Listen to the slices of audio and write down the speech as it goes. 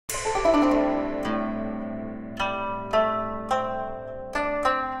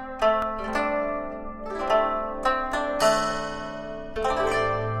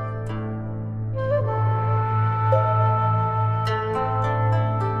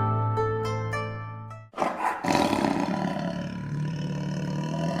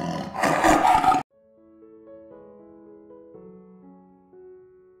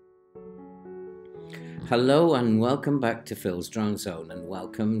Hello and welcome back to Phil's Drone Zone, and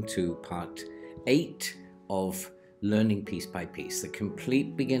welcome to part 8 of Learning Piece by Piece, the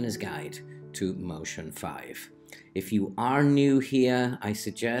complete beginner's guide to Motion 5. If you are new here, I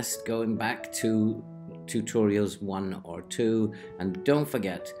suggest going back to tutorials 1 or 2, and don't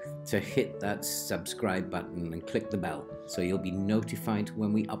forget to hit that subscribe button and click the bell so you'll be notified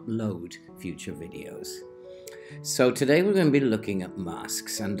when we upload future videos. So today we're going to be looking at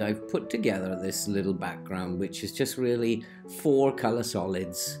masks, and I've put together this little background which is just really 4 color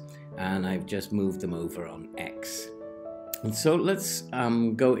solids, and I've just moved them over on X. And so let's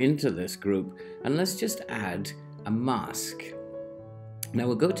go into this group and let's just add a mask. Now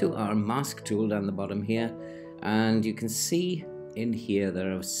we'll go to our mask tool down the bottom here, and you can see in here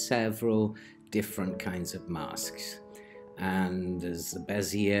there are several different kinds of masks. And there's the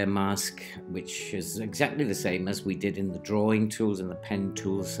Bezier mask, which is exactly the same as we did in the drawing tools and the pen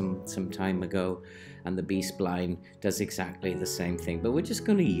tools some time ago. And the B-spline does exactly the same thing, but we're just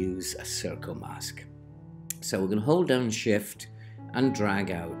going to use a circle mask. So we're going to hold down Shift and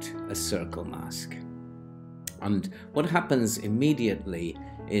drag out a circle mask. And what happens immediately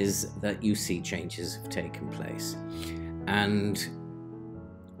is that you see changes have taken place. And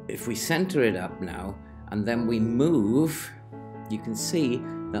if we center it up now, and then we move, you can see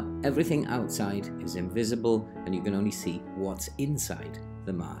that everything outside is invisible and you can only see what's inside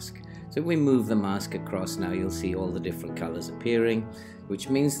the mask. So if we move the mask across now, you'll see all the different colors appearing, which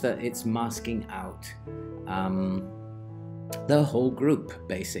means that it's masking out the whole group,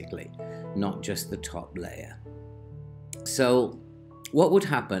 basically, not just the top layer. So what would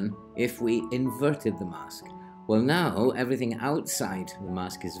happen if we inverted the mask? Well, now everything outside the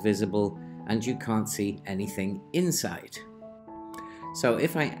mask is visible and you can't see anything inside. So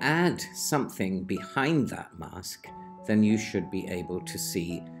if I add something behind that mask, then you should be able to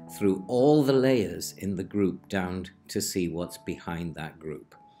see through all the layers in the group down to see what's behind that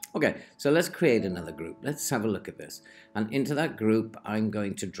group. Okay, so let's create another group. Let's have a look at this. And into that group, I'm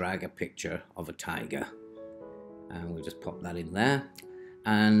going to drag a picture of a tiger. And we'll just pop that in there.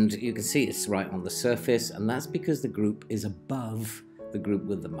 And you can see it's right on the surface, and that's because the group is above the group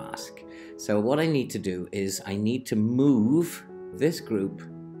with the mask. So what I need to do is I need to move this group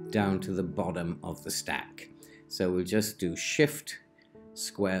down to the bottom of the stack. So we'll just do Shift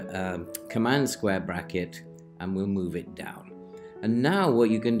square, Command square bracket, and we'll move it down. And now what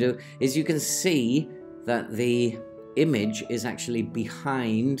you can do is you can see that the image is actually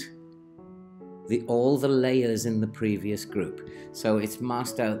behind all the layers in the previous group. So it's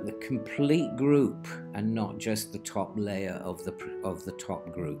masked out the complete group and not just the top layer of the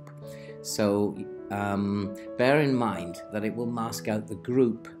top group. So bear in mind that it will mask out the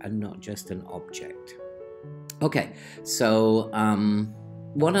group and not just an object. Okay, so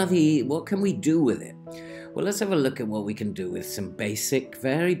what can we do with it? Well, let's have a look at what we can do with some basic,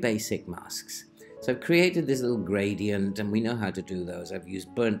 very basic masks. So I've created this little gradient, and we know how to do those. I've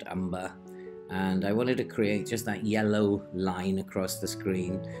used burnt umber, and I wanted to create just that yellow line across the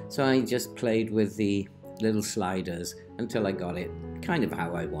screen. So I just played with the little sliders until I got it kind of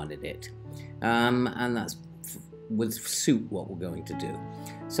how I wanted it. And that would suit what we're going to do.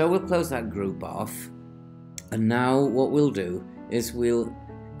 So we'll close that group off. And now what we'll do is we'll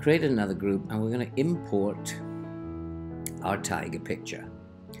create another group, and we're going to import our tiger picture.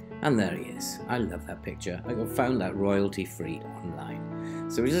 And there he is. I love that picture. I found that royalty free online.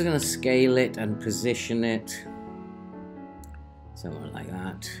 So we're just going to scale it and position it somewhere like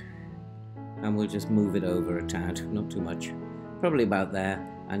that, and we'll just move it over a tad, not too much, probably about there,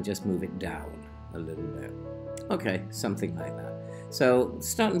 and just move it down a little bit. Okay, something like that. So it's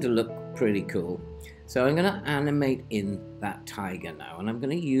starting to look pretty cool. So I'm going to animate in that tiger now, and I'm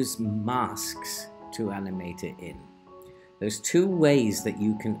going to use masks to animate it in. There's 2 ways that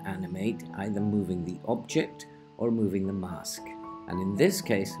you can animate, either moving the object or moving the mask. And in this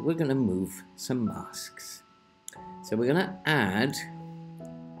case, we're going to move some masks. So we're going to add,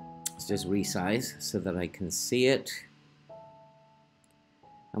 let's just resize so that I can see it.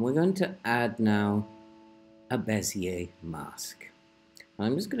 And we're going to add now a Bezier mask. And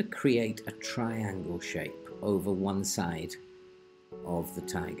I'm just going to create a triangle shape over one side of the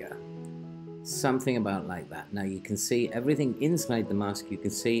tiger. Something about like that. Now you can see everything inside the mask, you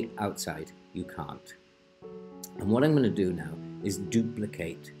can see outside, you can't. And what I'm going to do now is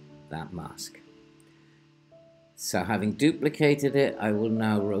duplicate that mask. So having duplicated it, I will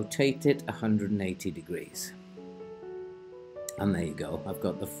now rotate it 180 degrees. And there you go, I've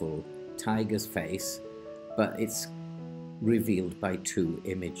got the full tiger's face, but it's revealed by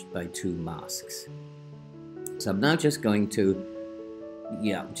imaged by two masks. So I'm now just going to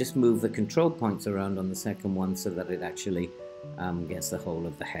just move the control points around on the second one so that it actually gets the whole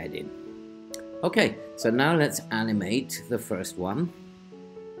of the head in. Okay, so now let's animate the first one.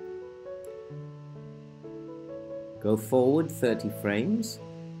 Go forward 30 frames,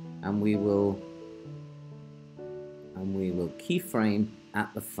 and we will keyframe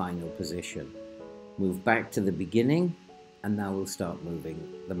at the final position. Move back to the beginning, and now we'll start moving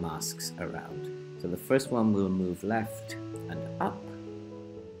the masks around. So the first one will move left and up.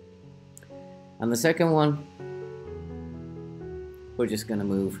 And the second one, we're just going to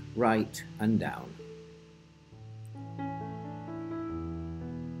move right and down.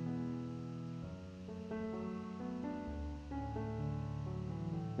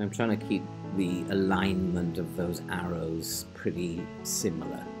 I'm trying to keep the alignment of those arrows pretty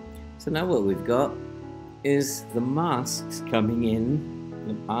similar. So now what we've got is the masks coming in,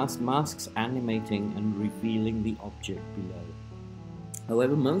 the masks animating and revealing the object below.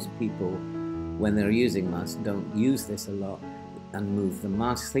 However, most people, when they're using masks, don't use this a lot and move the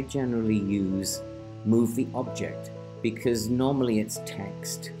masks. They generally move the object, because normally it's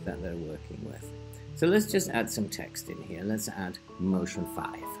text that they're working with. So let's just add some text in here. Let's add motion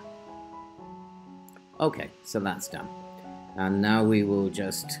 5. Okay, so that's done. And now we will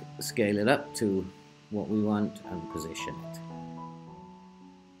just scale it up to what we want and position it.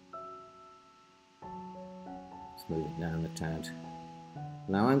 Let's move it down a tad.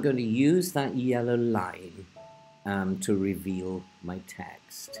 Now I'm going to use that yellow line to reveal my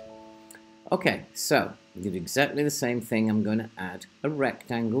text. Okay, so we did exactly the same thing. I'm going to add a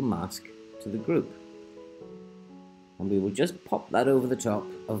rectangle mask to the group. And we will just pop that over the top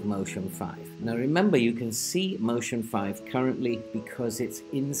of motion 5. Now remember, you can see motion 5 currently because it's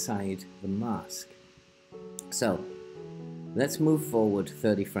inside the mask. So let's move forward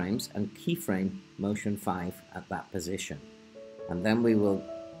 30 frames and keyframe motion 5 at that position. And then we will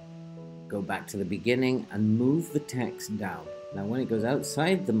go back to the beginning and move the text down. Now when it goes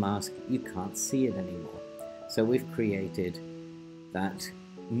outside the mask, you can't see it anymore. So we've created that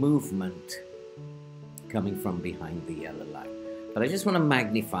movement coming from behind the yellow line. But I just want to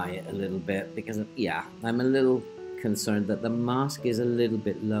magnify it a little bit because, I'm a little concerned that the mask is a little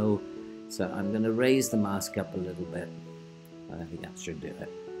bit low. So I'm going to raise the mask up a little bit. I think that should do it.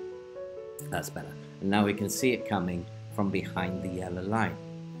 That's better. And now we can see it coming from behind the yellow line.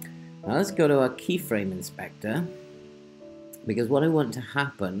 Now let's go to our keyframe inspector, because what I want to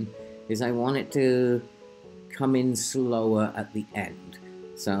happen is I want it to come in slower at the end.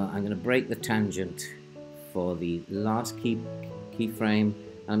 So I'm going to break the tangent for the last keyframe.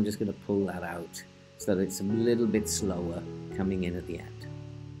 I'm just going to pull that out so that it's a little bit slower coming in at the end.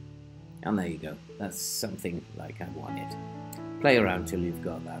 And there you go. That's something like I want it. Play around till you've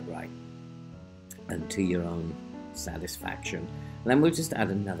got that right and to your own satisfaction. And then we'll just add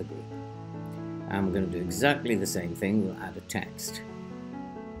another group. And we're going to do exactly the same thing. We'll add a text.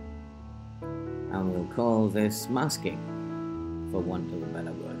 And we'll call this masking, for want of a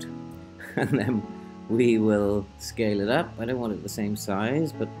better word. And then we will scale it up. I don't want it the same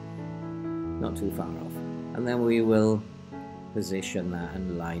size, but not too far off. And then we will position that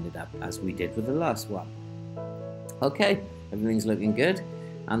and line it up as we did with the last one. Okay, everything's looking good.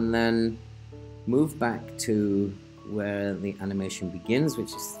 And then move back to where the animation begins,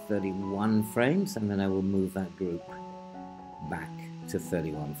 which is 31 frames, and then I will move that group back to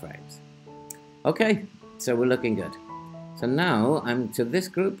 31 frames. Okay, so we're looking good. So now to this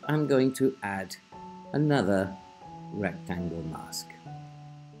group, I'm going to add another rectangle mask.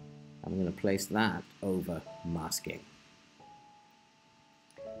 I'm going to place that over masking.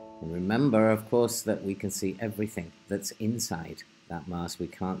 And remember, of course, that we can see everything that's inside that mask. We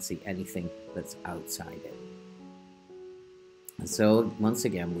can't see anything that's outside it. And so, once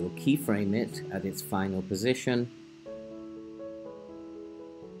again, we'll keyframe it at its final position.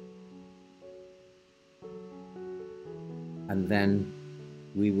 And then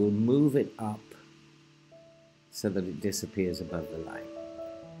we will move it up so that it disappears above the line.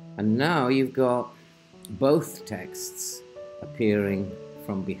 And now you've got both texts appearing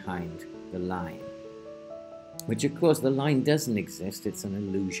from behind the line, which of course the line doesn't exist, it's an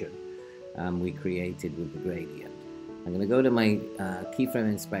illusion we created with the gradient. I'm going to go to my keyframe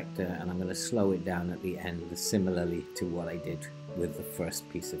inspector and I'm going to slow it down at the end, similarly to what I did with the first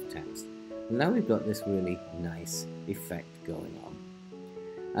piece of text. And now we've got this really nice effect going on.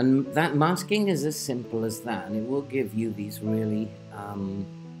 And that masking is as simple as that, and it will give you these really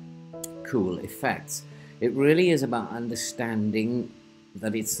cool effects. It really is about understanding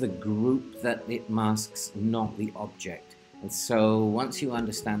that it's the group that it masks, not the object. And so once you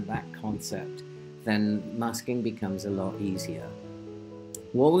understand that concept, then masking becomes a lot easier.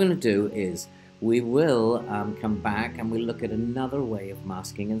 What we're going to do is we will come back and we'll look at another way of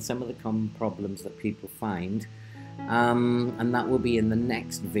masking and some of the common problems that people find. And that will be in the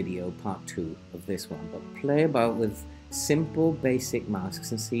next video, part 2 of this one. But play about with simple basic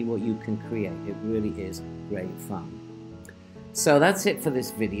masks and see what you can create. It really is great fun. So that's it for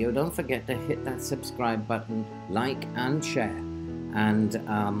this video. Don't forget to hit that subscribe button, like and share.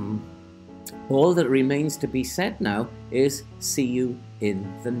 And all that remains to be said now is see you in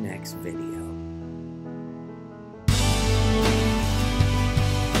the next video.